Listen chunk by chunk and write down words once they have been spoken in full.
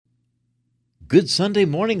Good Sunday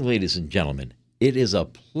morning, ladies and gentlemen. It is a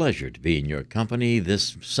pleasure to be in your company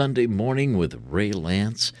this Sunday morning with Ray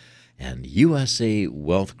Lance and USA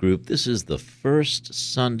Wealth Group. This is the first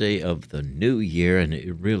Sunday of the new year, and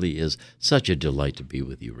it really is such a delight to be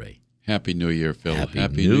with you, Ray. Happy New Year, Phil. Happy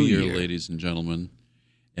New Year, ladies and gentlemen.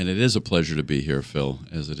 And it is a pleasure to be here, Phil,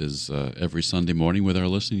 as it is every Sunday morning with our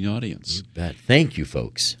listening audience. You bet. Thank you,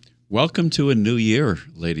 folks. Welcome to a new year,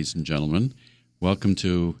 ladies and gentlemen. Welcome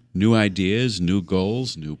to new ideas, new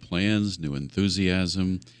goals, new plans, new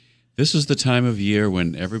enthusiasm. This is the time of year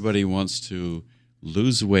when everybody wants to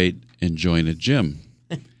lose weight and join a gym.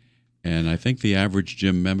 And I think the average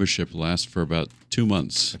gym membership lasts for about 2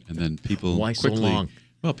 months, and then people Why quickly, so long?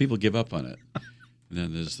 Well, people give up on it. And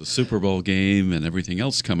then there's the Super Bowl game and everything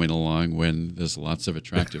else coming along when there's lots of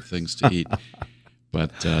attractive things to eat.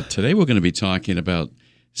 But today we're going to be talking about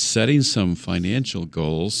setting some financial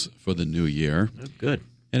goals for the new year. Oh, good.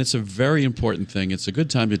 And it's a very important thing. It's a good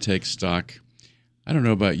time to take stock. I don't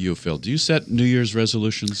know about you, Phil. Do you set New Year's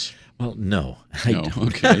resolutions? Well, no, I No, don't.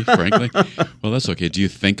 okay, frankly. Well, that's okay. Do you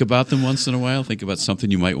think about them once in a while? Think about something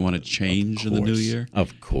you might want to change in the new year?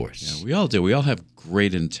 Of course. Yeah, we all do. We all have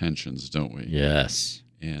great intentions, don't we? Yes.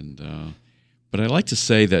 And but I like to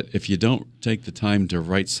say that if you don't take the time to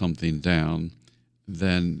write something down,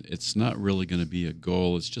 then it's not really going to be a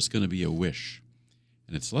goal. It's just going to be a wish,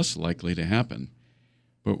 and it's less likely to happen.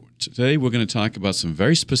 But today we're going to talk about some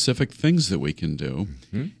very specific things that we can do.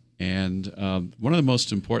 Mm-hmm. And one of the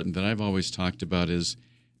most important that I've always talked about is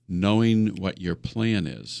knowing what your plan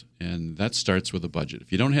is, and that starts with a budget.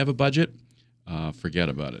 If you don't have a budget, forget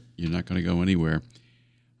about it. You're not going to go anywhere.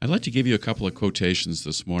 I'd like to give you a couple of quotations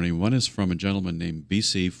this morning. One is from a gentleman named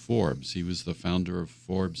B.C. Forbes. He was the founder of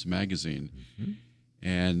Forbes magazine. Mm-hmm.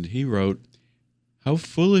 And he wrote, "How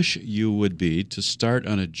foolish you would be to start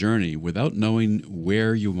on a journey without knowing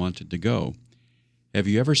where you wanted to go. Have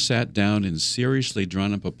you ever sat down and seriously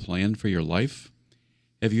drawn up a plan for your life?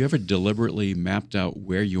 Have you ever deliberately mapped out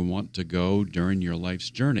where you want to go during your life's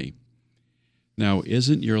journey? Now,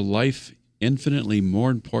 isn't your life infinitely more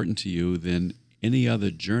important to you than any other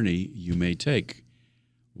journey you may take?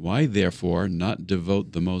 Why, therefore, not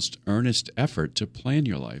devote the most earnest effort to plan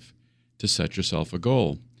your life, to set yourself a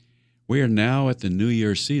goal? We are now at the New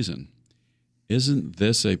Year season. Isn't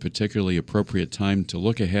this a particularly appropriate time to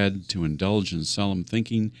look ahead, to indulge in solemn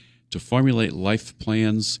thinking, to formulate life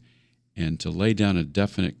plans, and to lay down a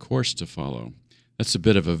definite course to follow?" That's a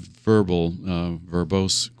bit of a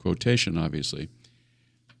verbose quotation, obviously.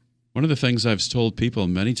 One of the things I've told people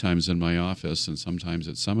many times in my office and sometimes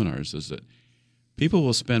at seminars is that people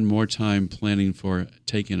will spend more time planning for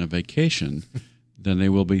taking a vacation than they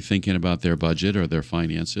will be thinking about their budget or their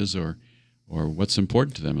finances or what's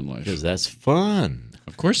important to them in life. Because that's fun.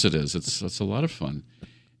 Of course it is. It's a lot of fun.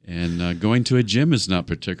 And going to a gym is not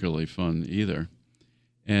particularly fun either.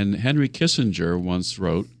 And Henry Kissinger once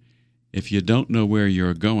wrote, "If you don't know where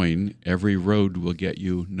you're going, every road will get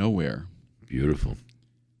you nowhere." Beautiful.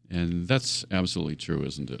 And that's absolutely true,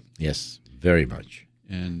 isn't it? Yes, very much.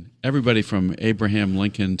 And everybody from Abraham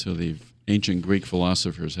Lincoln to the ancient Greek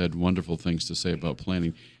philosophers had wonderful things to say about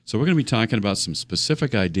planning. So we're going to be talking about some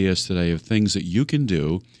specific ideas today of things that you can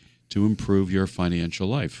do to improve your financial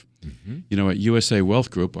life. Mm-hmm. You know, at USA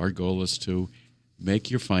Wealth Group, our goal is to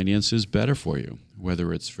make your finances better for you,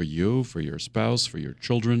 whether it's for you, for your spouse, for your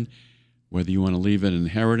children, whether you want to leave an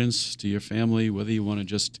inheritance to your family, whether you want to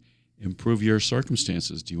just improve your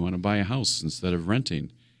circumstances. Do you want to buy a house instead of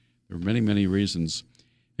renting? There are many, many reasons.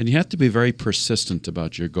 And you have to be very persistent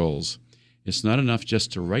about your goals. It's not enough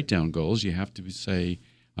just to write down goals. You have to say,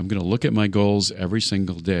 I'm going to look at my goals every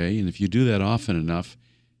single day. And if you do that often enough,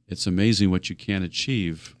 it's amazing what you can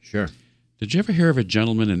achieve. Sure. Did you ever hear of a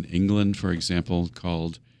gentleman in England, for example,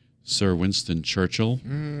 called Sir Winston Churchill?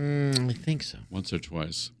 I think so. Once or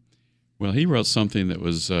twice. Well, he wrote something that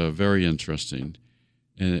was very interesting.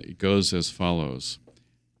 And it goes as follows: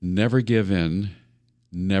 never give in,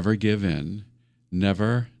 never give in,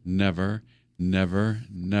 never, never, never,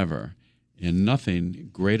 never, in nothing,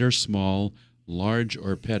 great or small, large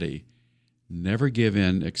or petty. Never give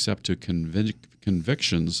in except to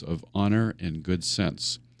convictions of honor and good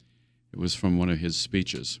sense. It was from one of his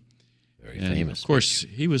speeches. Very famous. Of course,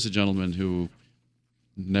 he was a gentleman who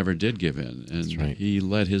never did give in, and That's right. He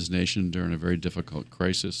led his nation during a very difficult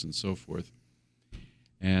crisis and so forth.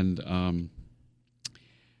 And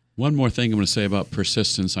one more thing I'm going to say about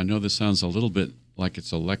persistence. I know this sounds a little bit like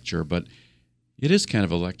it's a lecture, but it is kind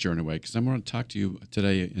of a lecture in a way, because I'm going to talk to you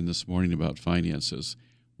today and this morning about finances.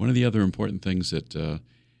 One of the other important things that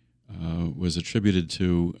was attributed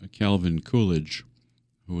to Calvin Coolidge,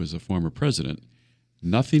 who was a former president,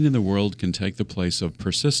 Nothing in the world can take the place of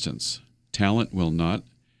persistence. Talent will not.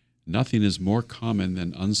 Nothing is more common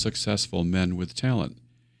than unsuccessful men with talent.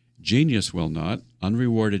 Genius will not.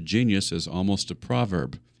 Unrewarded genius is almost a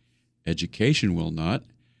proverb. Education will not.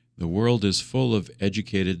 The world is full of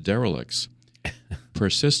educated derelicts.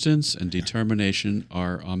 Persistence and determination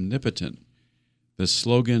are omnipotent. The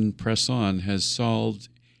slogan, "Press On," has solved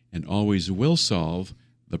and always will solve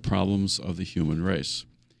the problems of the human race.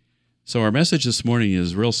 So our message this morning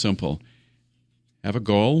is real simple. Have a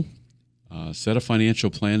goal, set a financial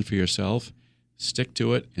plan for yourself, stick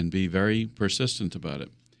to it, and be very persistent about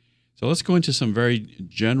it. So let's go into some very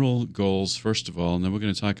general goals first of all, and then we're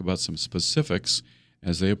going to talk about some specifics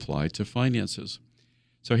as they apply to finances.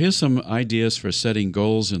 So here's some ideas for setting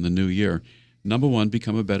goals in the new year. Number one,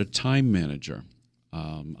 become a better time manager.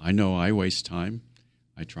 I know I waste time.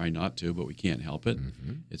 I try not to, but we can't help it.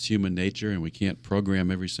 Mm-hmm. It's human nature, and we can't program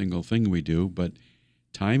every single thing we do, but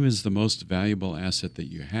time is the most valuable asset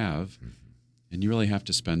that you have, and you really have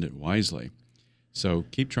to spend it wisely. So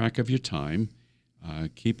keep track of your time.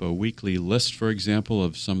 Keep a weekly list, for example,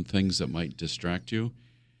 of some things that might distract you.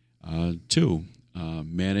 Two,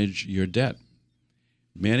 manage your debt.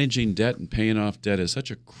 Managing debt and paying off debt is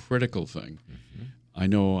such a critical thing. Mm-hmm. I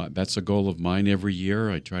know that's a goal of mine every year.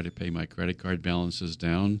 I try to pay my credit card balances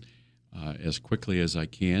down as quickly as I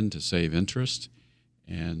can to save interest.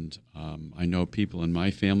 And I know people in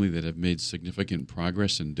my family that have made significant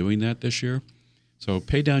progress in doing that this year. So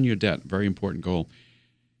pay down your debt, very important goal.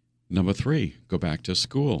 Number three, go back to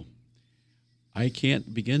school. I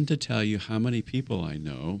can't begin to tell you how many people I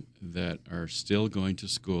know that are still going to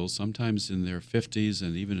school, sometimes in their 50s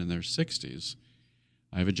and even in their 60s.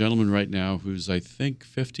 I have a gentleman right now who's, I think,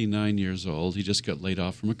 59 years old. He just got laid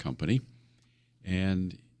off from a company,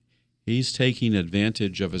 and he's taking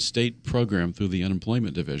advantage of a state program through the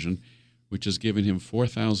unemployment division, which is giving him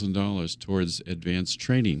 $4,000 towards advanced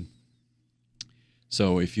training.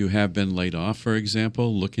 So if you have been laid off, for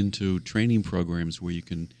example, look into training programs where you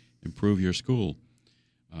can improve your schooling,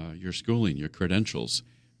 your credentials.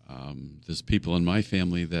 There's people in my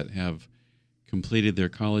family that have completed their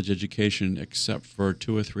college education except for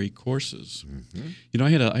 2 or 3 courses. Mm-hmm. You know,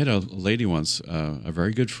 I had a lady once, a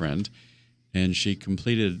very good friend, and she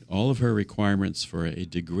completed all of her requirements for a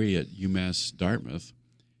degree at UMass Dartmouth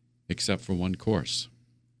except for 1 course.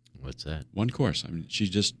 What's that? 1 course. I mean, she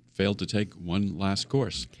just failed to take one last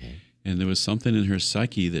course. Okay. And there was something in her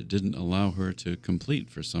psyche that didn't allow her to complete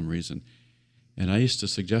for some reason. And I used to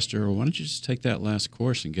suggest to her, well, why don't you just take that last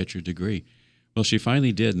course and get your degree? Well, she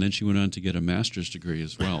finally did, and then she went on to get a master's degree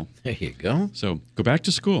as well. There you go. So go back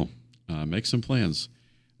to school. Make some plans.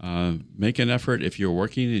 Make an effort if you're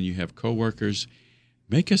working and you have coworkers.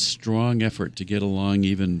 Make a strong effort to get along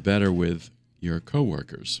even better with your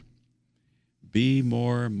coworkers. Be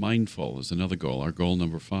more mindful is another goal, our goal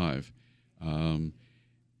number 5.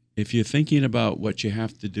 If you're thinking about what you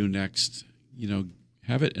have to do next,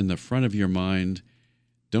 have it in the front of your mind.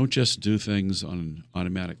 Don't just do things on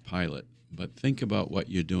automatic pilot, but think about what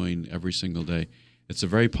you're doing every single day. It's a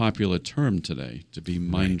very popular term today, to be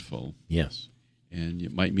mindful. Right. Yes. And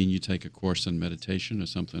it might mean you take a course on meditation or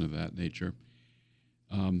something of that nature.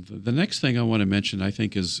 The next thing I want to mention, I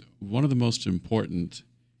think, is one of the most important,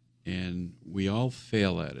 and we all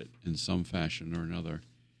fail at it in some fashion or another.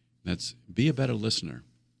 That's be a better listener.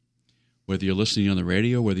 Whether you're listening on the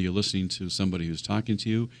radio, whether you're listening to somebody who's talking to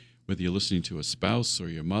you, whether you're listening to a spouse or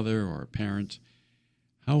your mother or a parent,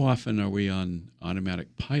 how often are we on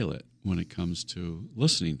automatic pilot when it comes to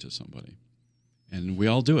listening to somebody? And we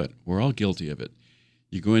all do it. We're all guilty of it.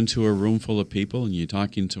 You go into a room full of people and you're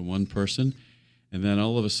talking to one person, and then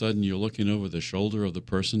all of a sudden you're looking over the shoulder of the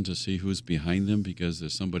person to see who's behind them because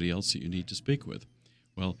there's somebody else that you need to speak with.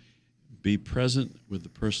 Well, be present with the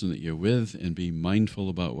person that you're with and be mindful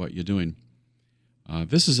about what you're doing.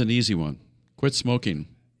 This is an easy one. Quit smoking.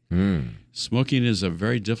 Smoking is a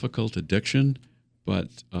very difficult addiction,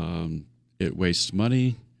 but it wastes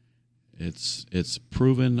money. It's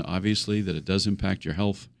proven, obviously, that it does impact your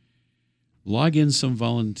health. Log in some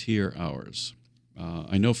volunteer hours.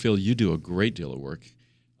 I know, Phil, you do a great deal of work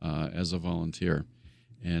as a volunteer.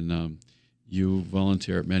 And you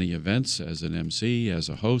volunteer at many events as an MC, as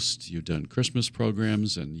a host. You've done Christmas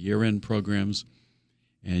programs and year-end programs.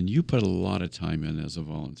 And you put a lot of time in as a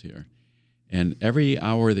volunteer. And every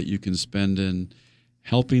hour that you can spend in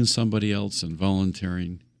helping somebody else and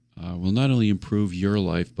volunteering will not only improve your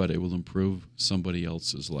life, but it will improve somebody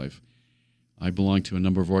else's life. I belong to a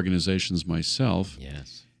number of organizations myself.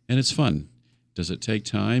 Yes. And it's fun. Does it take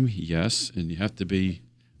time? Yes. And you have to be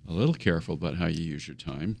a little careful about how you use your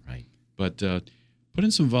time. Right. But Put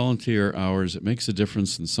in some volunteer hours. It makes a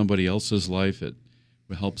difference in somebody else's life. It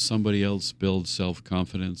will help somebody else build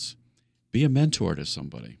self-confidence. Be a mentor to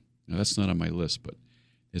somebody. Now, that's not on my list, but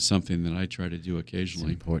it's something that I try to do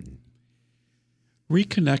occasionally. It's important.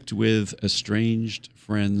 Reconnect with estranged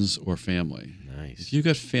friends or family. Nice. If you've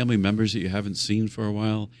got family members that you haven't seen for a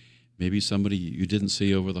while, maybe somebody you didn't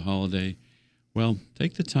see over the holiday, well,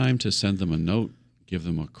 take the time to send them a note, give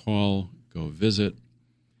them a call, go visit.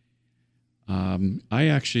 I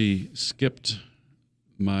actually skipped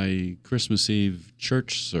my Christmas Eve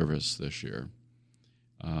church service this year,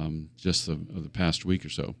 just the past week or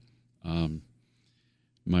so.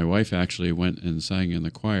 My wife actually went and sang in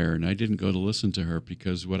the choir, and I didn't go to listen to her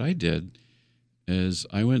because what I did is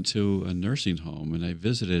I went to a nursing home and I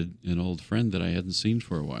visited an old friend that I hadn't seen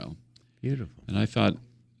for a while. Beautiful. And I thought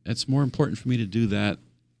it's more important for me to do that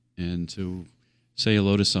and to say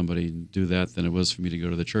hello to somebody and do that than it was for me to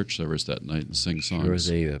go to the church service that night and sing songs. Sure,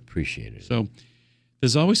 they appreciate it. So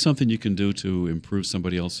there's always something you can do to improve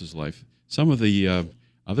somebody else's life. Some of the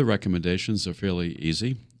other recommendations are fairly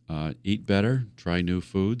easy. Eat better, try new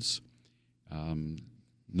foods.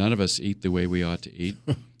 None of us eat the way we ought to eat.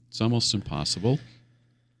 It's almost impossible.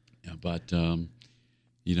 Yeah, but,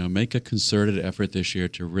 make a concerted effort this year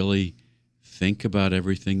to really think about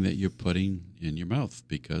everything that you're putting in your mouth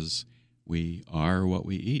because we are what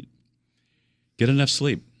we eat. Get enough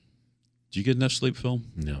sleep. Do you get enough sleep, Phil?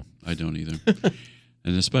 No. I don't either.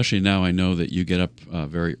 And especially now I know that you get up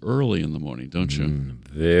very early in the morning, don't you?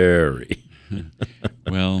 Very.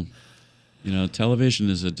 Well, television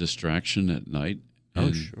is a distraction at night.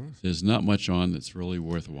 Oh, sure. There's not much on that's really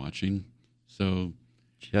worth watching. So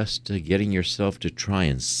Just getting yourself to try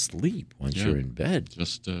and sleep once you're in bed.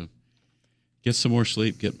 just get some more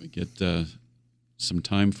sleep, get some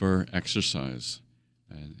time for exercise.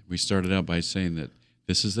 And we started out by saying that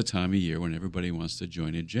this is the time of year when everybody wants to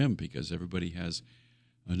join a gym because everybody has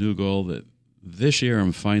a new goal that this year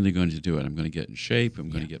I'm finally going to do it. I'm going to get in shape.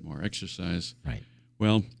 I'm going to get more exercise. Right.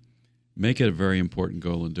 Well, make it a very important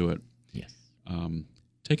goal and do it. Yes.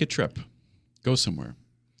 Take a trip. Go somewhere.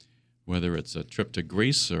 Whether it's a trip to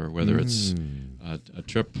Greece or whether it's a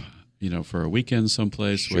trip, for a weekend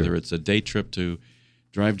someplace, Sure. whether it's a day trip to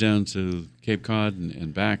drive down to Cape Cod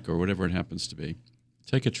and back or whatever it happens to be.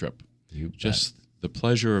 Take a trip. Just the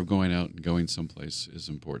pleasure of going out and going someplace is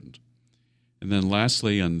important. And then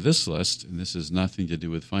lastly on this list, and this has nothing to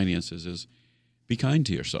do with finances, is be kind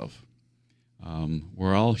to yourself.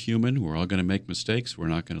 We're all human. We're all going to make mistakes. We're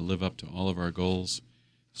not going to live up to all of our goals.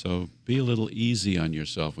 So be a little easy on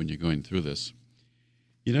yourself when you're going through this.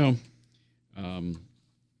 There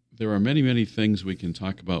are many, many things we can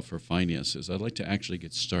talk about for finances. I'd like to actually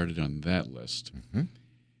get started on that list.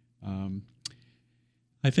 Mm-hmm.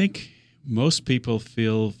 I think most people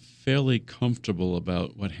feel fairly comfortable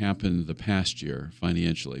about what happened the past year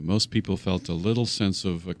financially. Most people felt a little sense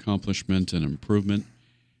of accomplishment and improvement.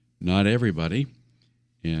 Not everybody,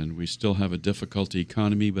 and we still have a difficult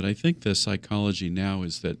economy, but I think the psychology now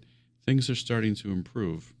is that things are starting to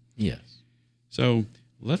improve. Yes. So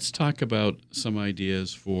let's talk about some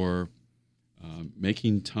ideas for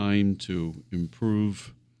making time to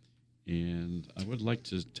improve. And I would like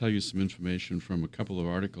to tell you some information from a couple of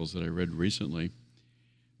articles that I read recently.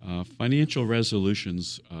 Financial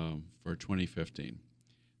resolutions for 2015.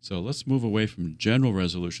 So let's move away from general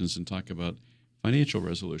resolutions and talk about financial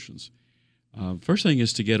resolutions. First thing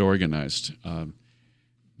is to get organized.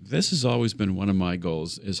 This has always been one of my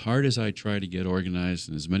goals. As hard as I try to get organized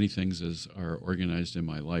and as many things as are organized in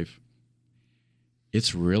my life,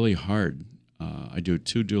 it's really hard. I do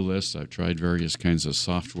to-do lists. I've tried various kinds of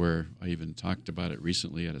software. I even talked about it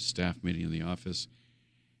recently at a staff meeting in the office.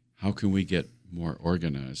 How can we get more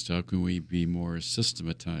organized? How can we be more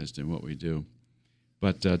systematized in what we do?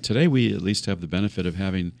 But today we at least have the benefit of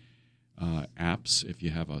having apps. If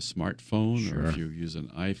you have a smartphone Sure. or if you use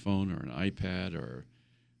an iPhone or an iPad or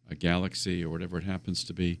a Galaxy or whatever it happens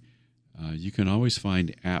to be, you can always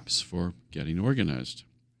find apps for getting organized.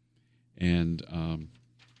 And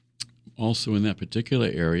also in that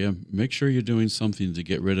particular area, make sure you're doing something to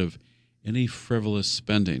get rid of any frivolous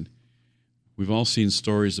spending. We've all seen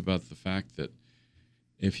stories about the fact that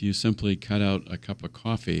if you simply cut out a cup of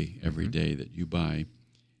coffee every day that you buy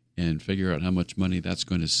and figure out how much money that's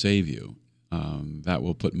going to save you, that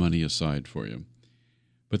will put money aside for you.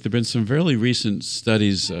 But there have been some fairly recent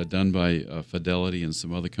studies done by Fidelity and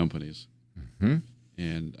some other companies. Mm-hmm.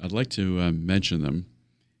 And I'd like to mention them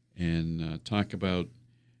and talk about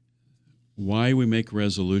why we make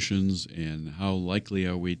resolutions and how likely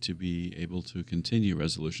are we to be able to continue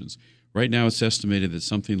resolutions. Right now it's estimated that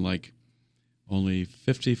something like only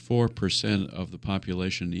 54% of the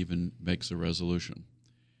population even makes a resolution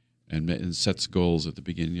and sets goals at the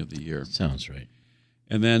beginning of the year. Sounds right.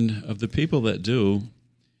 And then of the people that do,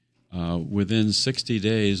 within 60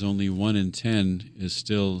 days, only 1 in 10 is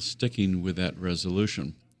still sticking with that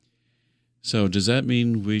resolution. So does that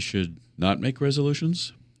mean we should not make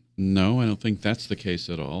resolutions? No, I don't think that's the case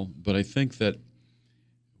at all. But I think that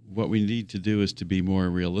what we need to do is to be more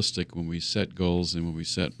realistic when we set goals and when we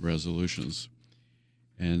set resolutions.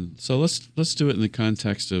 And so let's do it in the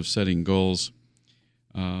context of setting goals.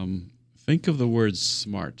 Think of the word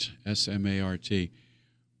SMART, S-M-A-R-T.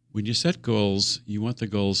 When you set goals, you want the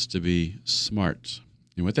goals to be smart.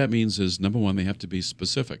 And what that means is, number one, they have to be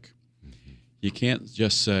specific. You can't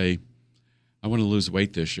just say, I want to lose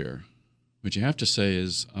weight this year. What you have to say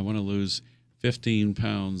is, I want to lose 15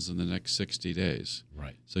 pounds in the next 60 days.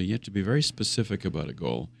 Right. So you have to be very specific about a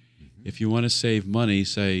goal. If you want to save money,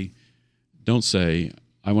 don't say,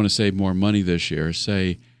 I want to save more money this year.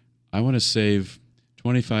 Say, I want to save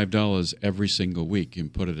 $25 every single week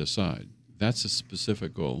and put it aside. That's a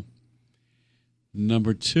specific goal.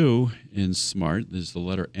 Number 2 in SMART is the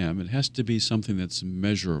letter M. It has to be something that's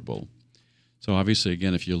measurable. So obviously,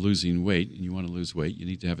 again, if you're losing weight and you want to lose weight, you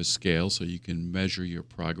need to have a scale so you can measure your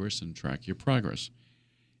progress and track your progress.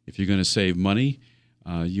 If you're going to save money,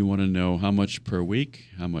 you want to know how much per week,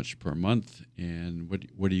 how much per month, and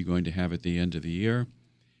what are you going to have at the end of the year.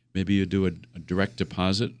 Maybe you do a direct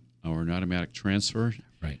deposit or an automatic transfer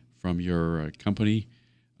from your company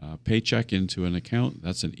paycheck into an account.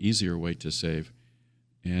 That's an easier way to save.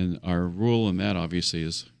 And our rule in that, obviously,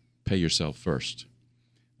 is pay yourself first.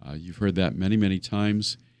 You've heard that many, many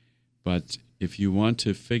times. But if you want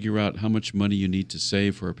to figure out how much money you need to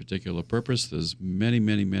save for a particular purpose, there's many,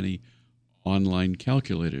 many, many online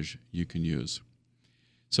calculators you can use.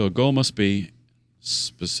 So a goal must be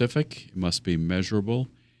specific, it must be measurable,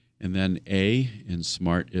 and then A in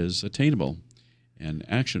SMART is attainable and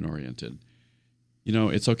action-oriented. You know,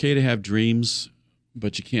 it's okay to have dreams,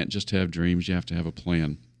 but you can't just have dreams. You have to have a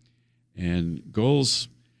plan. And goals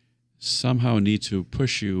somehow need to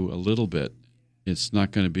push you a little bit. It's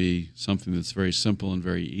not going to be something that's very simple and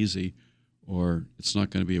very easy, or it's not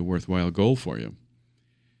going to be a worthwhile goal for you.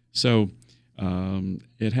 So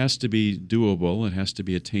it has to be doable. It has to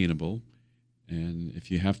be attainable. And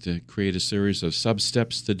if you have to create a series of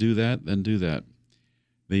sub-steps to do that, then do that.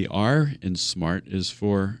 The R in SMART is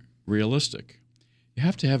for realistic. You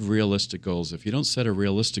have to have realistic goals. If you don't set a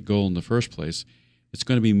realistic goal in the first place, it's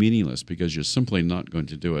going to be meaningless because you're simply not going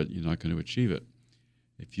to do it. You're not going to achieve it.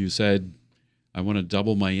 If you said, I want to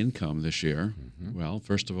double my income this year, well,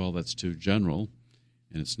 first of all, that's too general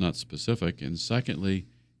and it's not specific. And secondly,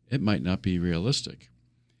 it might not be realistic.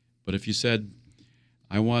 But if you said,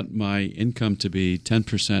 I want my income to be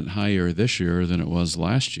 10% higher this year than it was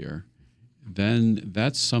last year, then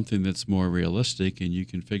that's something that's more realistic, and you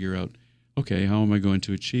can figure out, okay, how am I going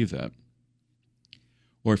to achieve that?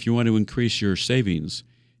 Or if you want to increase your savings,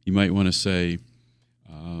 you might want to say,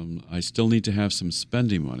 I still need to have some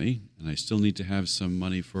spending money, and I still need to have some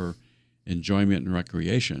money for enjoyment and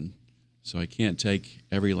recreation, so I can't take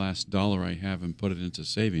every last dollar I have and put it into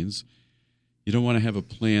savings. You don't want to have a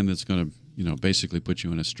plan that's going to, basically put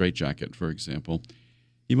you in a straitjacket, for example.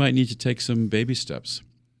 You might need to take some baby steps.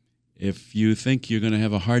 If you think you're going to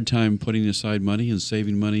have a hard time putting aside money and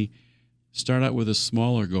saving money, start out with a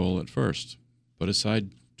smaller goal at first. Put aside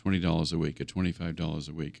 $20 a week or $25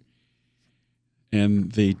 a week.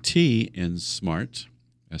 And the T in SMART,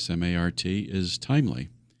 S-M-A-R-T, is timely.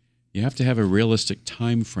 You have to have a realistic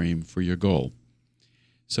time frame for your goal.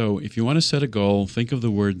 So if you want to set a goal, think of the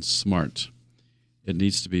word SMART. It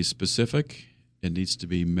needs to be specific. It needs to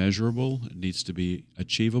be measurable. It needs to be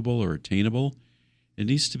achievable or attainable. It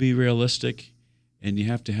needs to be realistic, and you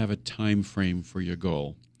have to have a time frame for your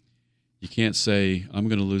goal. You can't say, I'm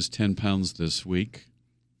going to lose 10 pounds this week.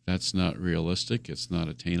 That's not realistic. It's not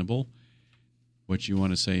attainable. What you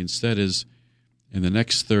want to say instead is, in the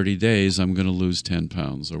next 30 days, I'm going to lose 10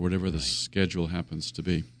 pounds, or whatever the schedule happens to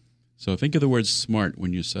be. So think of the word SMART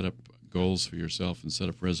when you set up goals for yourself and set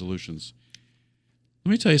up resolutions. Let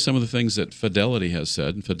me tell you some of the things that Fidelity has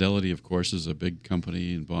said. And Fidelity, of course, is a big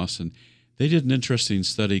company in Boston. They did an interesting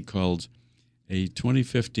study called a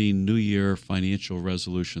 2015 New Year Financial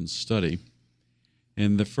Resolutions Study.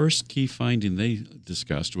 And the first key finding they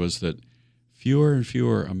discussed was that fewer and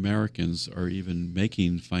fewer Americans are even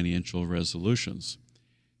making financial resolutions.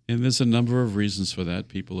 And there's a number of reasons for that.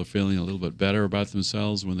 People are feeling a little bit better about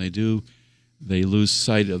themselves. When they do, they lose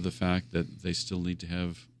sight of the fact that they still need to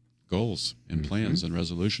have goals and plans and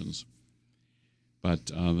resolutions. But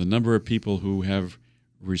the number of people who have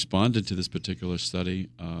responded to this particular study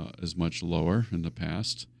is much lower in the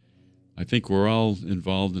past. I think we're all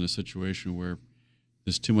involved in a situation where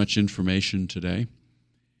there's too much information today.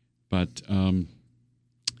 But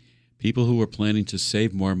people who are planning to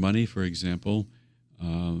save more money, for example,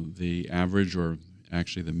 the average or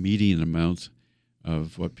actually the median amount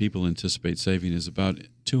of what people anticipate saving is about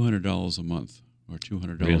 $200 a month or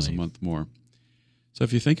 $200 a month more. So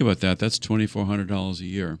if you think about that, that's $2,400 a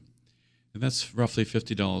year. And that's roughly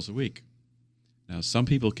 $50 a week. Now, some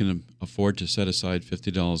people can afford to set aside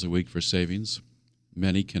 $50 a week for savings.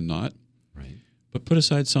 Many cannot. Right. But put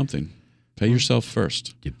aside something. Pay yourself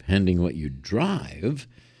first. Depending what you drive,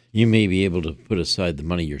 you may be able to put aside the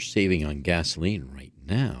money you're saving on gasoline right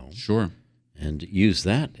now. Sure. And use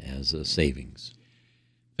that as a savings.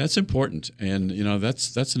 That's important. And,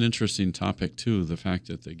 that's an interesting topic, too, the fact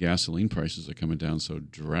that the gasoline prices are coming down so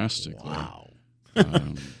drastically. Wow.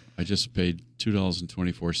 I just paid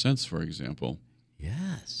 $2.24, for example.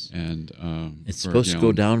 Yes. And it's supposed to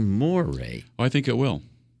go down more, Ray. Oh, I think it will.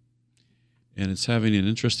 And it's having an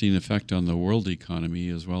interesting effect on the world economy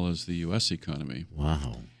as well as the U.S. economy.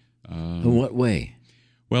 Wow. In what way?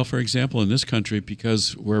 Well, for example, in this country,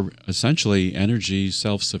 because we're essentially energy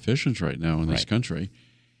self-sufficient right now in this country,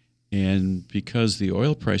 and because the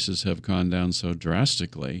oil prices have gone down so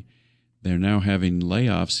drastically, they're now having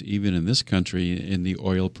layoffs even in this country in the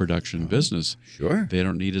oil production business. Sure. They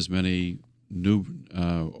don't need as many new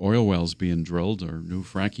oil wells being drilled or new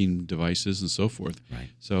fracking devices and so forth. Right.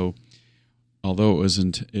 So although it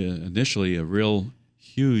wasn't initially a real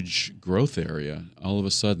huge growth area, all of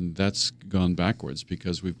a sudden that's gone backwards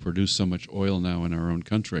because we've produced so much oil now in our own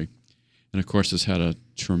country. And, of course, it's had a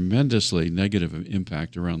tremendously negative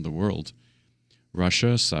impact around the world.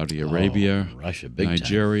 Russia, Saudi Arabia, Russia, big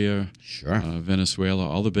Nigeria, Sure. Venezuela,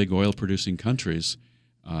 all the big oil-producing countries,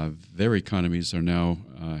 their economies are now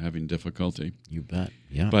having difficulty. You bet,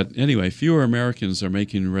 yeah. But anyway, fewer Americans are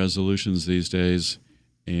making resolutions these days,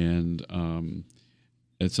 and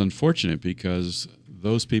it's unfortunate because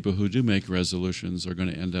those people who do make resolutions are going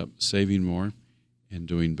to end up saving more and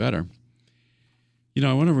doing better.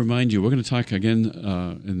 I want to remind you, we're going to talk again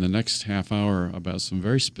in the next half hour about some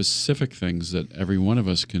very specific things that every one of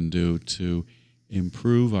us can do to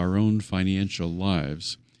improve our own financial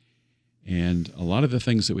lives. And a lot of the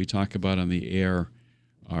things that we talk about on the air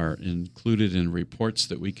are included in reports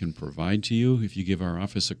that we can provide to you. If you give our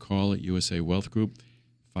office a call at USA Wealth Group,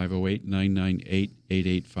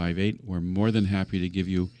 508-998-8858, we're more than happy to give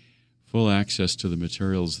you full access to the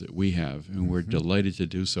materials that we have, and we're delighted to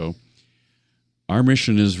do so. Our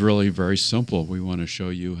mission is really very simple. We want to show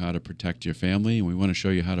you how to protect your family, and we want to show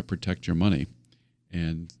you how to protect your money.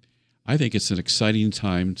 And I think it's an exciting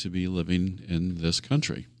time to be living in this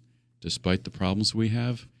country. Despite the problems we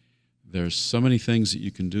have, there's so many things that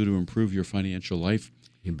you can do to improve your financial life.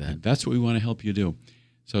 You bet. And that's what we want to help you do.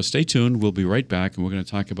 So stay tuned. We'll be right back, and we're going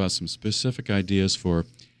to talk about some specific ideas for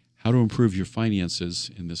how to improve your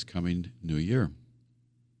finances in this coming new year.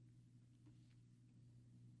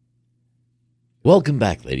 Welcome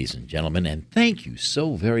back, ladies and gentlemen, and thank you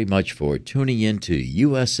so very much for tuning in to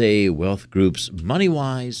USA Wealth Group's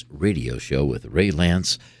MoneyWise radio show with Ray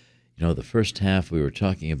Lance. The first half we were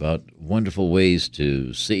talking about wonderful ways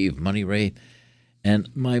to save money, Ray, and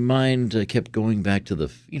my mind kept going back to the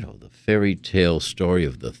fairy tale story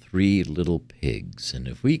of the Three Little Pigs. And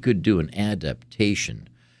if we could do an adaptation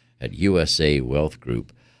at USA Wealth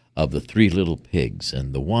Group of the Three Little Pigs,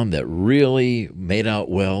 and the one that really made out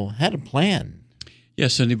well had a plan.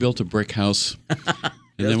 Yes, and he built a brick house. And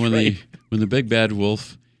then when the big bad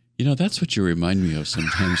wolf, that's what you remind me of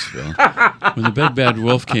sometimes, Phil. When the big bad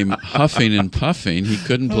wolf came huffing and puffing, he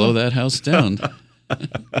couldn't blow that house down. I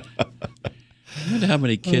wonder how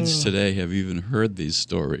many kids today have even heard these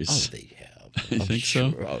stories. Oh, they have. You think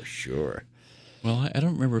so? Oh, sure. Well, I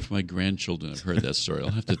don't remember if my grandchildren have heard that story.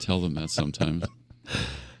 I'll have to tell them that sometime.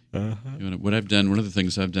 What I've done, one of the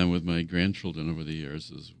things I've done with my grandchildren over the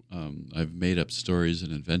years is I've made up stories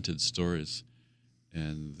and invented stories,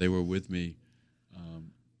 and they were with me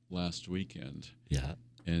last weekend. Yeah,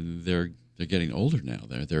 and they're getting older now.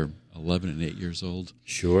 They're 11 and 8 years old.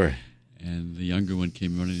 Sure. And the younger one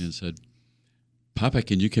came running and said, "Papa,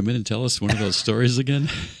 can you come in and tell us one of those stories again?"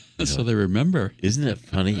 So they remember. Isn't it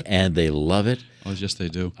funny? And they love it. Oh, yes, they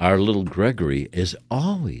do. Our little Gregory is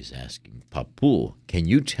always asking, "Papu, can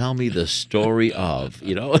you tell me the story of?"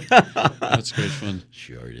 That's great fun.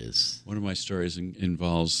 Sure it is. One of my stories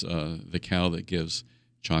involves the cow that gives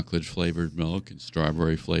chocolate-flavored milk and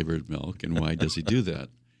strawberry-flavored milk, and why does he do that?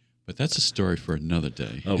 But that's a story for another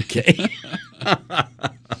day. Okay.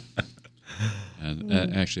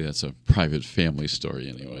 And actually, that's a private family story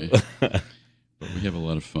anyway. But we have a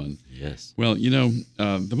lot of fun. Yes. Well,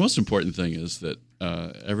 the most important thing is that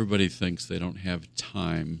everybody thinks they don't have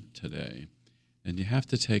time today. And you have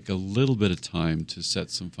to take a little bit of time to set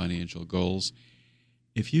some financial goals.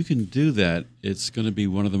 If you can do that, it's going to be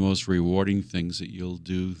one of the most rewarding things that you'll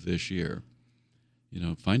do this year.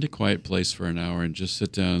 Find a quiet place for an hour and just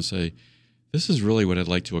sit down and say, this is really what I'd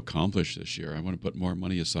like to accomplish this year. I want to put more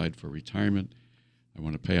money aside for retirement. I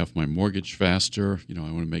want to pay off my mortgage faster. I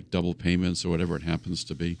want to make double payments or whatever it happens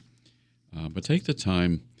to be. But take the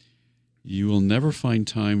time. You will never find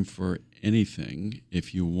time for anything.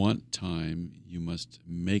 If you want time, you must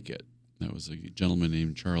make it. That was a gentleman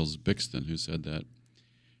named Charles Bixton who said that.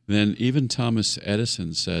 Then even Thomas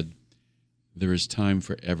Edison said, there is time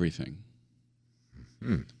for everything.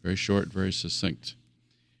 Very short, very succinct.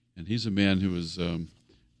 And he's a man who was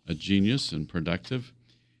a genius and productive.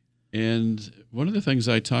 And one of the things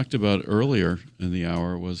I talked about earlier in the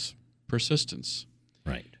hour was persistence.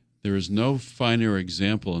 Right. There is no finer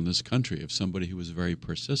example in this country of somebody who was very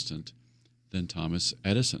persistent than Thomas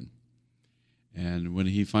Edison. And when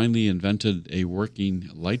he finally invented a working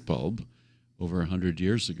light bulb over 100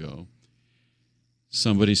 years ago,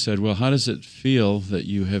 somebody said, well, how does it feel that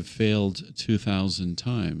you have failed 2,000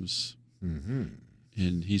 times? Mm-hmm.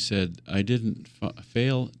 And he said, I didn't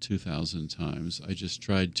fail 2,000 times. I just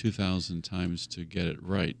tried 2,000 times to get it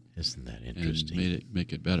right. Isn't that interesting? And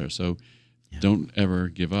make it better. So don't ever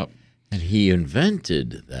give up. And he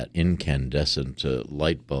invented that incandescent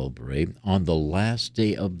light bulb, Ray, on the last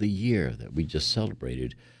day of the year that we just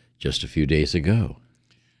celebrated just a few days ago.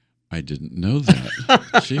 I didn't know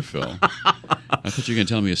that. Gee, Phil. I thought you were going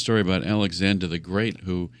to tell me a story about Alexander the Great,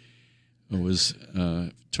 who was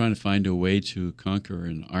trying to find a way to conquer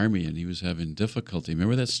an army, and he was having difficulty.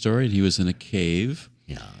 Remember that story? He was in a cave,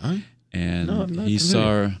 and he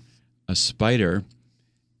saw a spider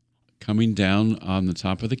coming down on the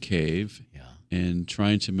top of the cave and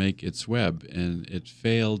trying to make its web, and it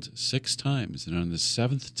failed 6 times. And on the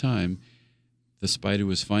 7th time, the spider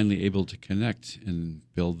was finally able to connect and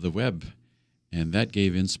build the web, and that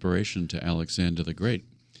gave inspiration to Alexander the Great.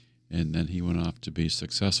 And then he went off to be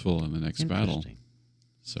successful in the next battle.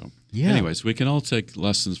 So, anyways, we can all take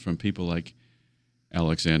lessons from people like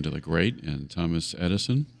Alexander the Great and Thomas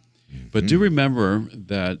Edison. Mm-hmm. But do remember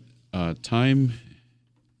that time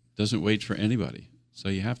doesn't wait for anybody. So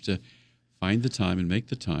you have to find the time and make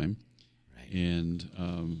the time. Right.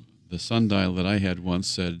 And the sundial that I had once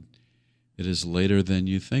said, it is later than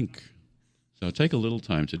you think. So take a little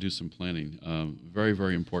time to do some planning. Very,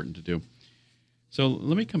 very important to do. So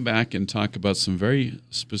let me come back and talk about some very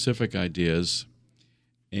specific ideas.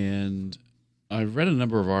 And I've read a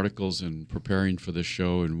number of articles in preparing for this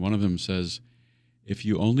show, and one of them says, if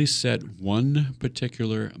you only set one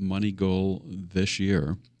particular money goal this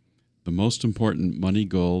year, the most important money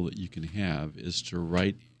goal that you can have is to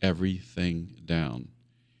write everything down.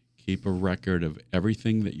 Keep a record of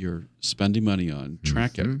everything that you're spending money on.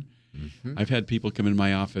 Track it. Mm-hmm. I've had people come in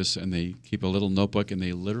my office and they keep a little notebook and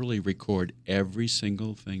they literally record every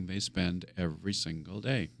single thing they spend every single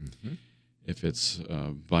day. Mm-hmm. If it's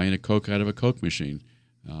buying a Coke out of a Coke machine,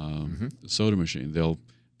 soda machine, they'll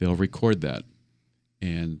record that.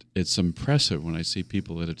 And it's impressive when I see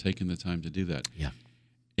people that have taken the time to do that. Yeah.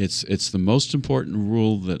 It's the most important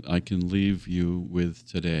rule that I can leave you with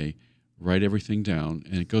today. Write everything down.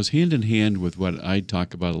 And it goes hand in hand with what I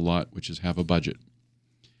talk about a lot, which is have a budget.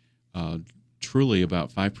 Truly,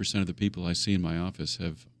 about 5% of the people I see in my office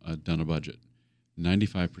have done a budget.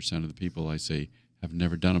 95% of the people I see have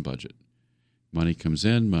never done a budget. Money comes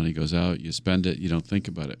in, money goes out, you spend it, you don't think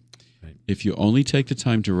about it. Right. If you only take the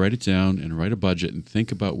time to write it down and write a budget and think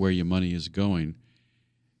about where your money is going,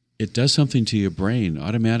 it does something to your brain.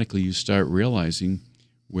 Automatically, you start realizing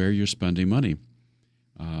where you're spending money.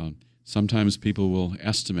 Sometimes people will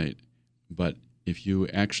estimate, but if you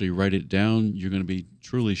actually write it down, you're going to be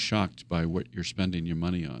truly shocked by what you're spending your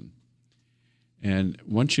money on. And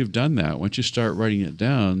once you've done that, once you start writing it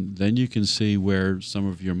down, then you can see where some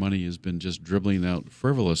of your money has been just dribbling out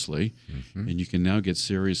frivolously, and you can now get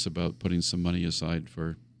serious about putting some money aside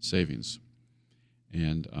for savings.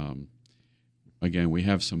 And again, we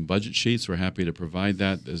have some budget sheets. We're happy to provide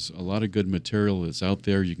that. There's a lot of good material that's out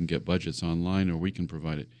there. You can get budgets online, or we can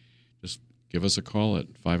provide it. Just give us a call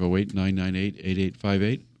at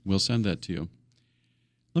 508-998-8858. We'll send that to you.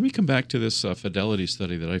 Let me come back to this Fidelity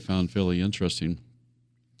study that I found fairly interesting.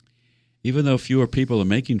 Even though fewer people are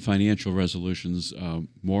making financial resolutions,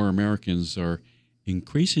 more Americans are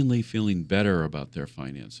increasingly feeling better about their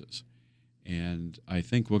finances. And I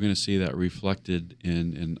think we're going to see that reflected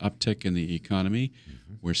in an uptick in the economy.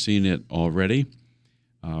 We're seeing it already.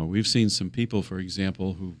 We've seen some people, for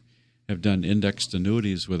example, who have done indexed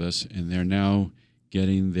annuities with us, and they're now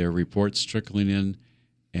getting their reports trickling in.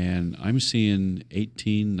 And I'm seeing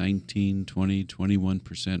 18, 19, 20,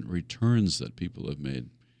 21% returns that people have made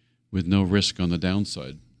with no risk on the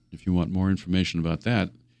downside. If you want more information about that,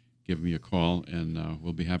 give me a call, and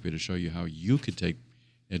we'll be happy to show you how you could take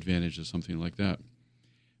advantage of something like that.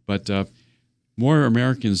 But more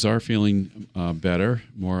Americans are feeling better,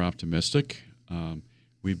 more optimistic.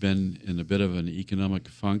 We've been in a bit of an economic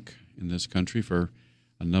funk in this country for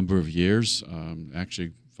a number of years,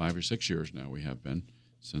 actually 5 or 6 years now we have been,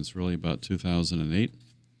 since really about 2008.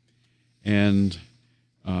 And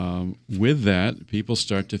with that, people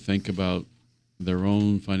start to think about their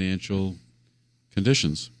own financial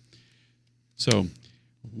conditions. So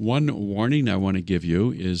one warning I want to give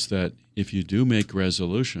you is that if you do make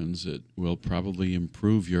resolutions, it will probably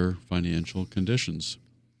improve your financial conditions.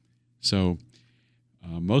 So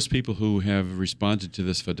most people who have responded to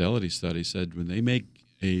this Fidelity study said when they make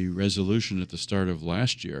a resolution at the start of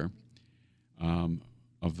last year,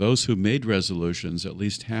 of those who made resolutions, at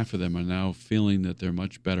least half of them are now feeling that they're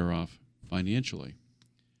much better off financially.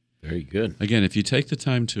 Very good. Again, if you take the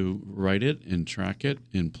time to write it and track it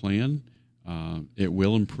and plan, it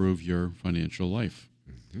will improve your financial life.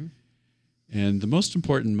 And the most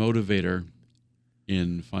important motivator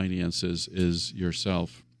in finances is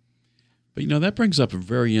yourself. But, that brings up a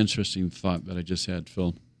very interesting thought that I just had,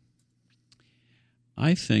 Phil.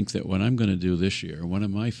 I think that what I'm going to do this year, one of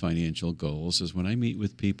my financial goals is when I meet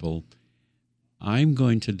with people, I'm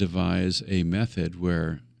going to devise a method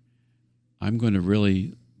where I'm going to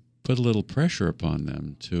really put a little pressure upon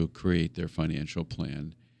them to create their financial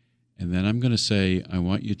plan. And then I'm going to say, I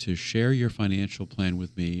want you to share your financial plan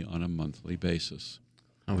with me on a monthly basis.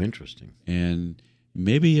 How interesting. And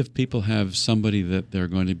maybe if people have somebody that they're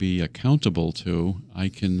going to be accountable to, I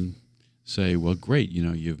can say, well, great,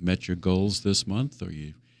 you've met your goals this month, or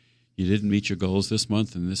you didn't meet your goals this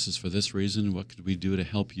month, and this is for this reason. What could we do to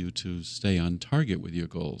help you to stay on target with your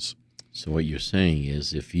goals? So what you're saying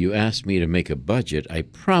is if you ask me to make a budget, I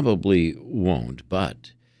probably won't.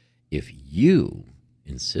 But if you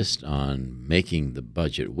insist on making the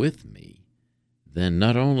budget with me, then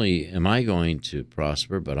not only am I going to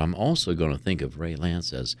prosper, but I'm also going to think of Ray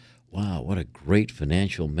Lance as, wow, what a great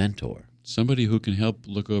financial mentor. Somebody who can help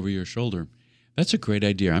look over your shoulder. That's a great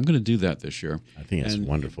idea. I'm going to do that this year. I think that's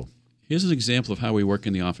wonderful. Here's an example of how we work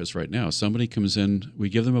in the office right now. Somebody comes in, we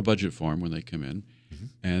give them a budget form when they come in,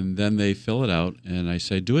 and then they fill it out, and I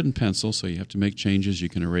say, do it in pencil, so you have to make changes, you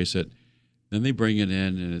can erase it. Then they bring it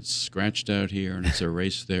in, and it's scratched out here, and it's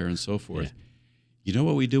erased there, and so forth. Yeah. You know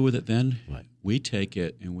what we do with it then? What? We take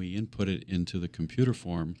it, and we input it into the computer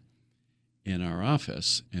form in our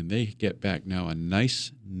office, and they get back now a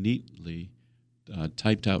nice, neatly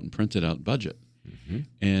typed out and printed out budget.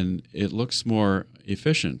 And it looks more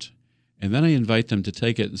efficient. And then I invite them to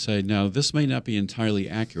take it and say, now, this may not be entirely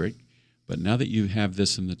accurate, but now that you have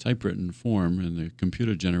this in the typewritten form, in the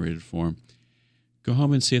computer-generated form, go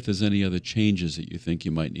home and see if there's any other changes that you think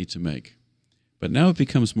you might need to make. But now it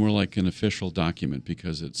becomes more like an official document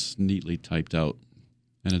because it's neatly typed out.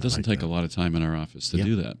 And it doesn't take a lot of time in our office to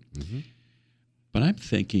do that. But I'm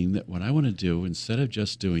thinking that what I want to do, instead of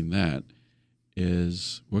just doing that,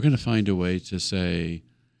 is we're going to find a way to say,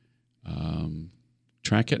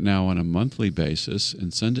 track it now on a monthly basis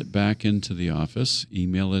and send it back into the office,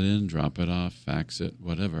 email it in, drop it off, fax it,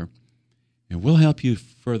 whatever. And we'll help you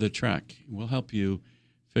further track. We'll help you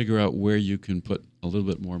figure out where you can put a little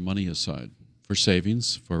bit more money aside for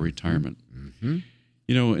savings, for retirement. In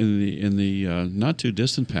the not too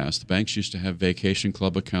distant past, the banks used to have vacation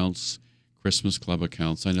club accounts, Christmas club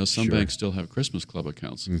accounts. I know some banks still have Christmas club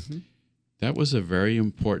accounts. That was a very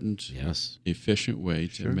important, efficient way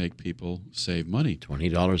to make people save money.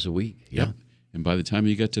 $20 a week. Yeah. And by the time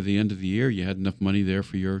you got to the end of the year, you had enough money there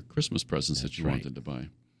for your Christmas presents that you wanted to buy.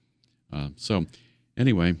 So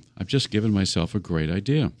anyway, I've just given myself a great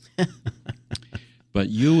idea. But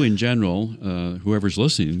you in general, whoever's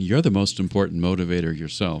listening, you're the most important motivator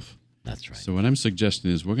yourself. That's right. So what I'm suggesting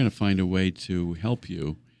is we're going to find a way to help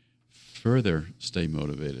you further stay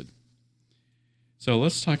motivated. So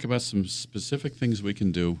let's talk about some specific things we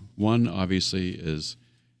can do. One, obviously, is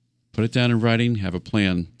put it down in writing, have a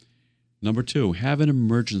plan. Number two, have an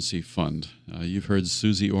emergency fund. You've heard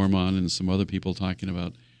Susie Orman and some other people talking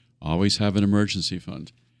about always have an emergency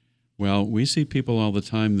fund. Well, we see people all the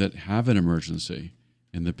time that have an emergency,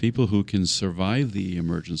 and the people who can survive the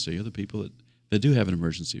emergency are the people that do have an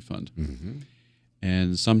emergency fund.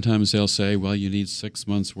 And sometimes they'll say, well, you need 6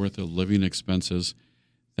 months worth of living expenses.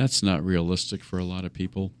 That's not realistic for a lot of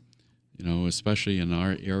people, especially in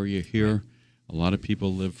our area here. A lot of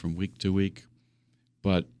people live from week to week.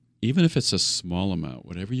 But even if it's a small amount,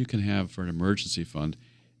 whatever you can have for an emergency fund,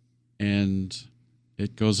 and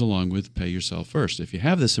it goes along with pay yourself first. If you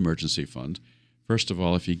have this emergency fund, first of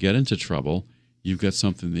all, if you get into trouble, you've got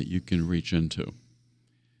something that you can reach into.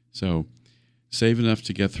 So save enough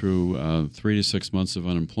to get through 3 to 6 months of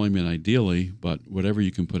unemployment, ideally, but whatever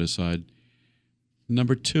you can put aside.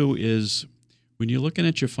 Number 2 is when you're looking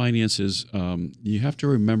at your finances, you have to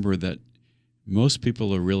remember that most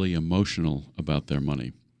people are really emotional about their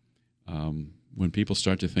money. When people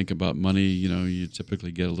start to think about money, you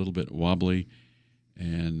typically get a little bit wobbly,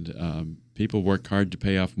 and people work hard to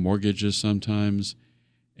pay off mortgages sometimes,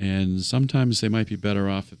 and sometimes they might be better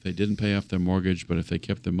off if they didn't pay off their mortgage, but if they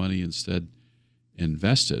kept the money instead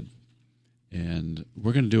invested. And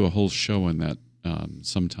we're going to do a whole show on that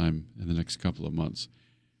sometime in the next couple of months.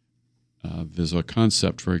 There's a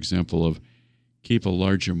concept, for example, of keep a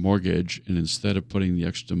larger mortgage, and instead of putting the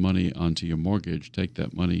extra money onto your mortgage, take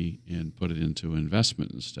that money and put it into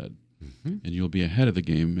investment instead. Mm-hmm. And you'll be ahead of the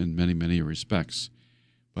game in many, many respects.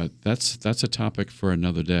 But that's a topic for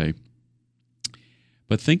another day.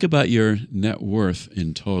 But think about your net worth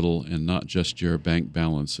in total and not just your bank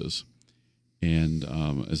balances. And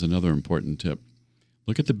as another important tip,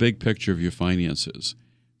 look at the big picture of your finances.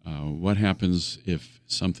 What happens if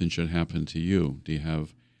something should happen to you? Do you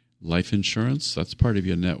have life insurance? That's part of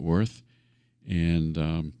your net worth.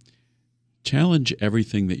 And challenge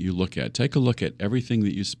everything that you look at. Take a look at everything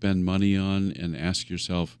that you spend money on and ask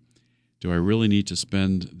yourself, do I really need to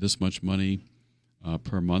spend this much money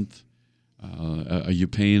per month? Are you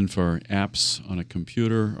paying for apps on a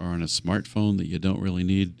computer or on a smartphone that you don't really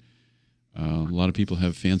need? A lot of people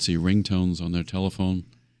have fancy ringtones on their telephone.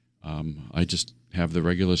 I just have the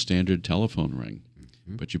regular standard telephone ring.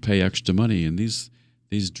 Mm-hmm. But you pay extra money, and these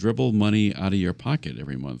dribble money out of your pocket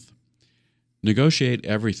every month. Negotiate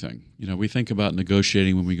everything. We think about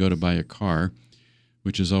negotiating when we go to buy a car,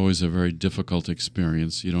 which is always a very difficult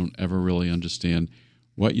experience. You don't ever really understand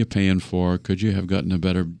what you're paying for, could you have gotten a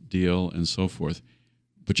better deal, and so forth.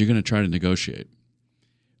 But you're going to try to negotiate.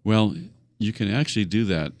 Well, you can actually do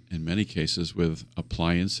that in many cases with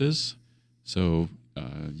appliances. So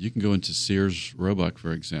you can go into Sears Roebuck,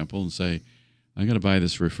 for example, and say, I'm going to buy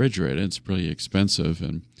this refrigerator. It's pretty expensive,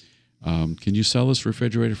 and can you sell this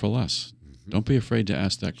refrigerator for less? Mm-hmm. Don't be afraid to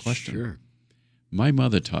ask that question. Sure. My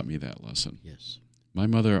mother taught me that lesson. Yes. My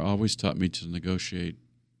mother always taught me to negotiate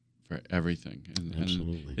for everything.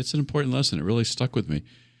 Absolutely. And it's an important lesson. It really stuck with me.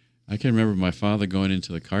 I can remember my father going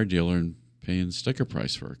into the car dealer and paying sticker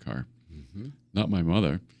price for a car. Mm-hmm. Not my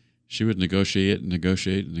mother. She would negotiate, and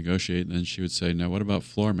then she would say, now what about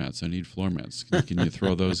floor mats? I need floor mats. Can you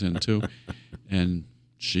throw those in too? And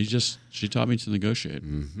she taught me to negotiate.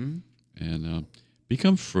 Mm-hmm. And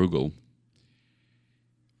become frugal.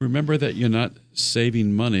 Remember that you're not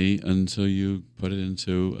saving money until you put it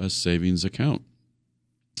into a savings account.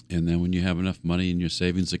 And then when you have enough money in your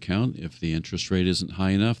savings account, if the interest rate isn't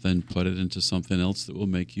high enough, then put it into something else that will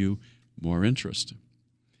make you more interest.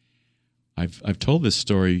 I've told this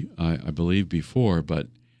story, I believe, before, but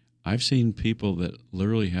I've seen people that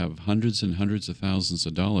literally have hundreds and hundreds of thousands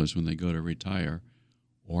of dollars when they go to retire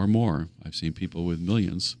or more. I've seen people with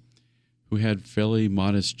millions who had fairly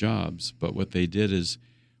modest jobs, but what they did is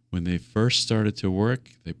when they first started to work,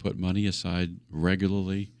 they put money aside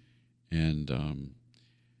regularly, and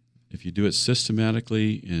if you do it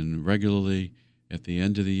systematically and regularly, at the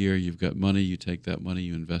end of the year, you've got money, you take that money,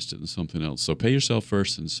 you invest it in something else. So pay yourself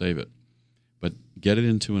first and save it. But get it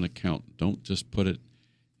into an account. Don't just put it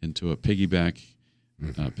into a piggy bank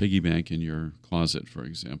in your closet, for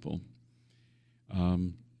example.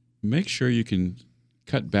 Make sure you can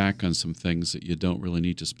cut back on some things that you don't really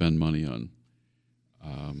need to spend money on.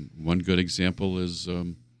 One good example is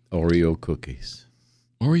Oreo cookies.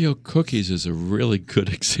 Oreo cookies is a really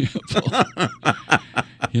good example.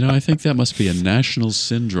 I think that must be a national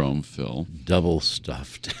syndrome, Phil. Double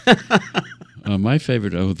stuffed. My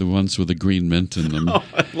favorite are the ones with the green mint in them. Oh,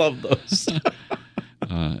 I love those.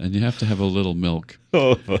 And you have to have a little milk.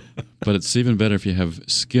 Oh. But it's even better if you have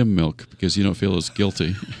skim milk because you don't feel as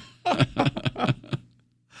guilty.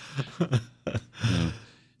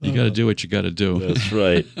 You got to do what you got to do. That's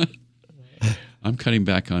right. I'm cutting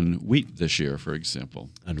back on wheat this year, for example.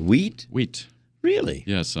 On wheat? Wheat. Really?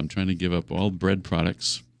 Yes, I'm trying to give up all bread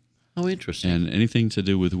products. How interesting. And anything to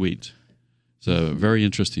do with wheat. It's a very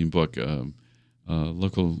interesting book.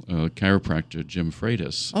 local chiropractor, Jim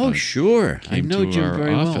Freitas. Oh, sure. I came know to Jim our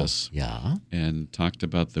very office well. Yeah. and talked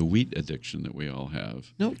about the wheat addiction that we all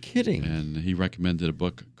have. No kidding. And he recommended a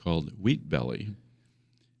book called Wheat Belly.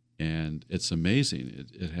 And it's amazing.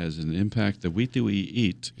 It has an impact. The wheat that we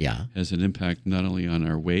eat Yeah. has an impact not only on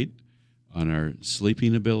our weight, on our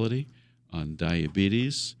sleeping ability, on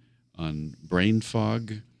diabetes, on brain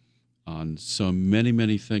fog, on so many,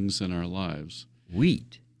 many things in our lives.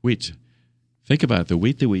 Wheat. Wheat. Think about it. The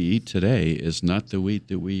wheat that we eat today is not the wheat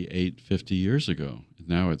that we ate 50 years ago.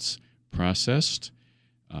 Now it's processed,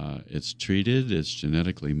 it's treated, it's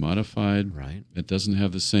genetically modified. Right. It doesn't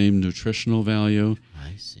have the same nutritional value.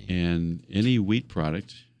 I see. And any wheat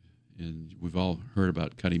product, and we've all heard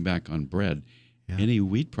about cutting back on bread, Yeah. any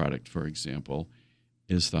wheat product, for example,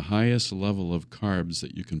 is the highest level of carbs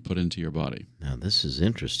that you can put into your body. Now, this is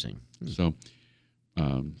interesting. So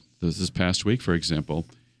this past week, for example,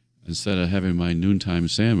 instead of having my noontime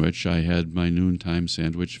sandwich, I had my noontime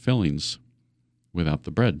sandwich fillings without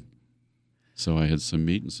the bread. So I had some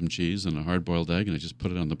meat and some cheese and a hard-boiled egg, and I just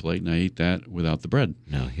put it on the plate, and I ate that without the bread.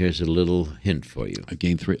 Now, here's a little hint for you.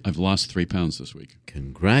 I've lost 3 pounds this week.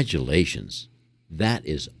 Congratulations. That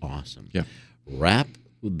is awesome. Yeah. Wrap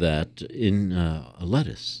that in a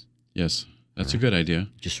lettuce. Yes, that's a good idea.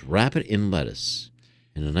 Just wrap it in lettuce,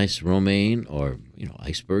 in a nice romaine or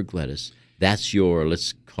iceberg lettuce. That's your,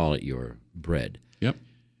 let's call it your bread. Yep.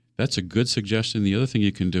 That's a good suggestion. The other thing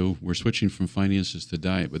you can do, we're switching from finances to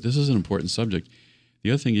diet, but this is an important subject.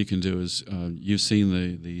 The other thing you can do is, you've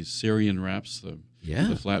seen the Syrian wraps, the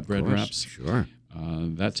flatbread wraps. Sure.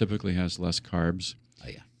 That typically has less carbs. Oh,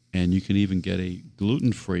 yeah. And you can even get a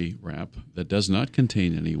gluten-free wrap that does not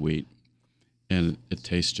contain any wheat, and it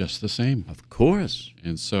tastes just the same. Of course.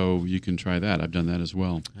 And so you can try that. I've done that as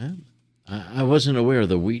well. I wasn't aware of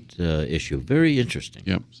the wheat issue. Very interesting.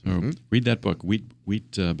 Yep. So read that book, Wheat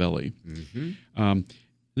Belly. Mm-hmm. In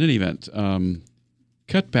any event,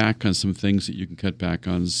 cut back on some things that you can cut back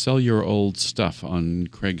on. Sell your old stuff on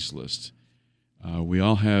Craigslist. We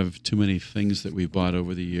all have too many things that we've bought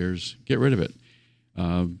over the years. Get rid of it.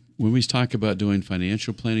 When we talk about doing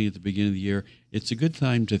financial planning at the beginning of the year, it's a good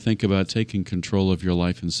time to think about taking control of your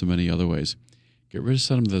life in so many other ways. Get rid of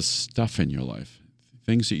some of the stuff in your life,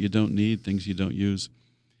 things that you don't need, things you don't use.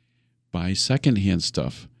 Buy secondhand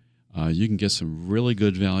stuff. You can get some really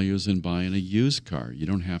good values in buying a used car. You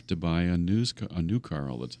don't have to buy a new car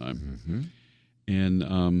all the time. Mm-hmm.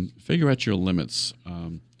 And figure out your limits.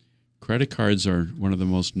 Credit cards are one of the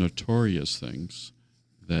most notorious things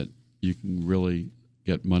that you can really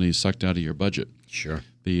get money sucked out of your budget. Sure.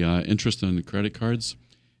 The interest on the credit cards,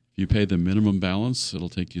 if you pay the minimum balance, it'll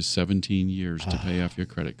take you 17 years to pay off your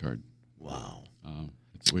credit card. Wow.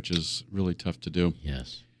 Which is really tough to do.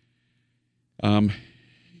 Yes.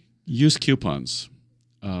 Use coupons.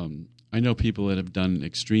 I know people that have done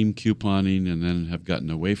extreme couponing and then have gotten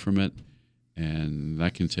away from it, and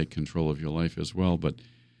that can take control of your life as well. But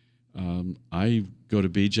I go to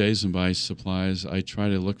BJ's and buy supplies. I try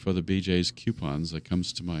to look for the BJ's coupons that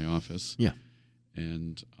comes to my office. Yeah.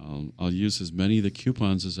 And I'll use as many of the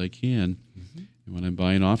coupons as I can. Mm-hmm. And when I'm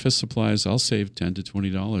buying office supplies, I'll save $10 to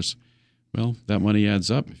 $20. Well, that money adds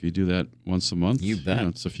up. If you do that once a month, you bet.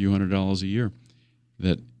 It's a few $100s a year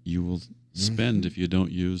that you will spend if you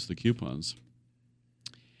don't use the coupons.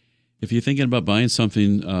 If you're thinking about buying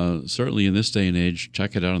something, certainly in this day and age,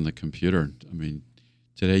 check it out on the computer. I mean,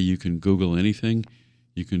 today you can Google anything.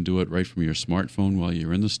 You can do it right from your smartphone while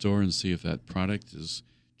you're in the store and see if that product is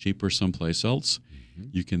cheaper someplace else. Mm-hmm.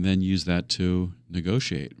 You can then use that to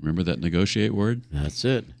negotiate. Remember that negotiate word? That's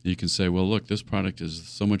it. You can say, well, look, this product is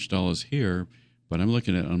so much dollars here, but I'm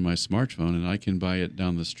looking at it on my smartphone and I can buy it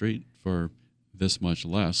down the street for this much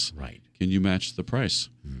less. Right. Can you match the price?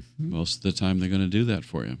 Mm-hmm. Most of the time they're going to do that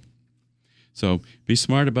for you. So be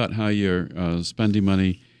smart about how you're spending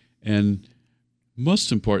money, and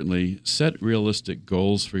most importantly, set realistic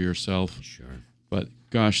goals for yourself. Sure. But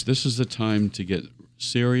gosh, this is the time to get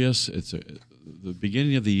serious. The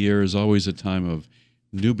beginning of the year is always a time of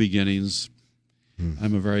new beginnings.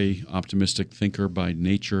 I'm a very optimistic thinker by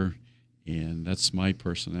nature, and that's my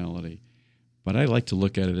personality. But I like to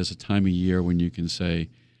look at it as a time of year when you can say,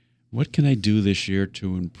 what can I do this year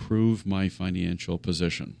to improve my financial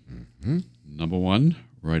position? Mm-hmm. Number 1,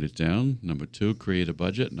 write it down. Number 2, create a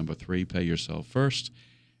budget. Number 3, pay yourself first.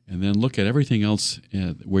 And then look at everything else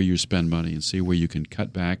where you spend money and see where you can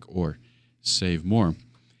cut back or save more.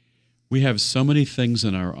 We have so many things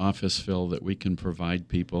in our office, Phil, that we can provide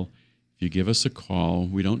people. If you give us a call,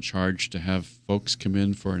 we don't charge to have folks come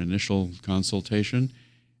in for an initial consultation,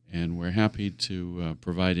 and we're happy to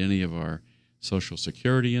provide any of our Social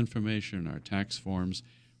Security information, our tax forms.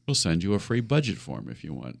 We'll send you a free budget form if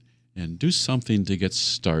you want. And do something to get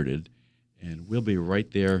started. And we'll be right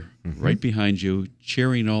there, right behind you,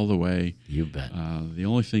 cheering all the way. You bet. The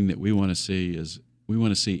only thing that we want to see is we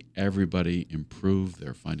want to see everybody improve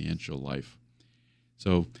their financial life.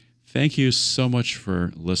 So thank you so much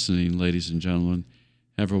for listening, ladies and gentlemen.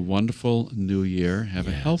 Have a wonderful new year. Have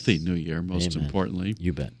a healthy new year, most importantly.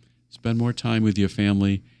 You bet. Spend more time with your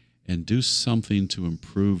family and do something to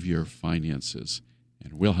improve your finances,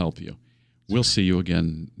 and we'll help you. We'll see you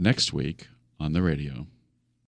again next week on the radio.